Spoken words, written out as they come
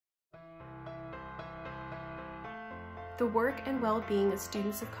The work and well-being of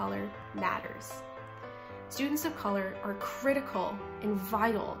students of color matters. Students of color are critical and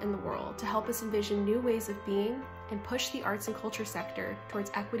vital in the world to help us envision new ways of being and push the arts and culture sector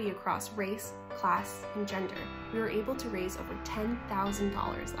towards equity across race, class, and gender. We were able to raise over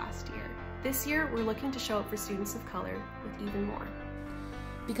 $10,000 last year. This year, we're looking to show up for students of color with even more.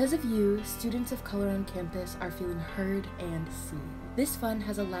 Because of you, students of color on campus are feeling heard and seen. This fund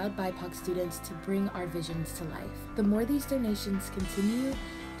has allowed BIPOC students to bring our visions to life. The more these donations continue,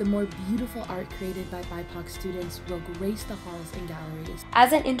 the more beautiful art created by BIPOC students will grace the halls and galleries.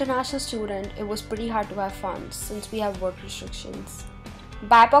 As an international student, it was pretty hard to have funds since we have work restrictions.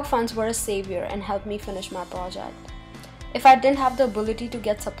 BIPOC funds were a savior and helped me finish my project. If I didn't have the ability to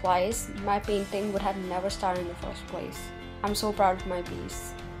get supplies, my painting would have never started in the first place. I'm so proud of my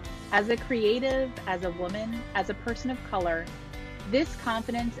piece. As a creative, as a woman, as a person of color, this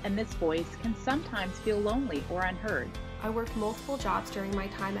confidence and this voice can sometimes feel lonely or unheard. I worked multiple jobs during my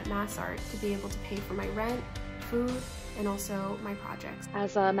time at MassArt to be able to pay for my rent, food, and also my projects.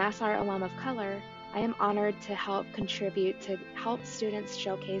 As a MassArt alum of color, I am honored to help contribute to help students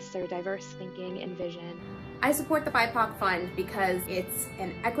showcase their diverse thinking and vision. I support the BIPOC Fund because it's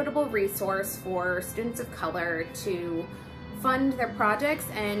an equitable resource for students of color to fund their projects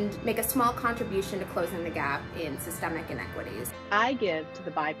and make a small contribution to closing the gap in systemic inequities. I give to the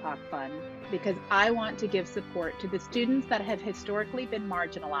BIPOC Fund because I want to give support to the students that have historically been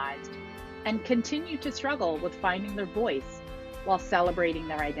marginalized and continue to struggle with finding their voice while celebrating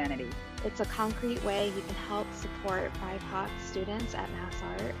their identity. It's a concrete way you can help support BIPOC students at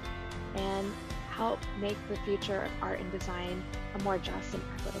MassArt and help make the future of art and design a more just and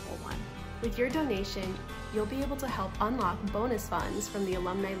equitable one. With your donation, you'll be able to help unlock bonus funds from the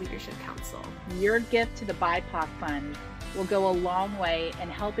Alumni Leadership Council. Your gift to the BIPOC Fund will go a long way in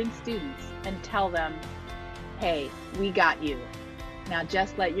helping students and tell them, hey, we got you. Now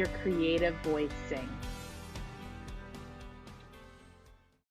just let your creative voice sing.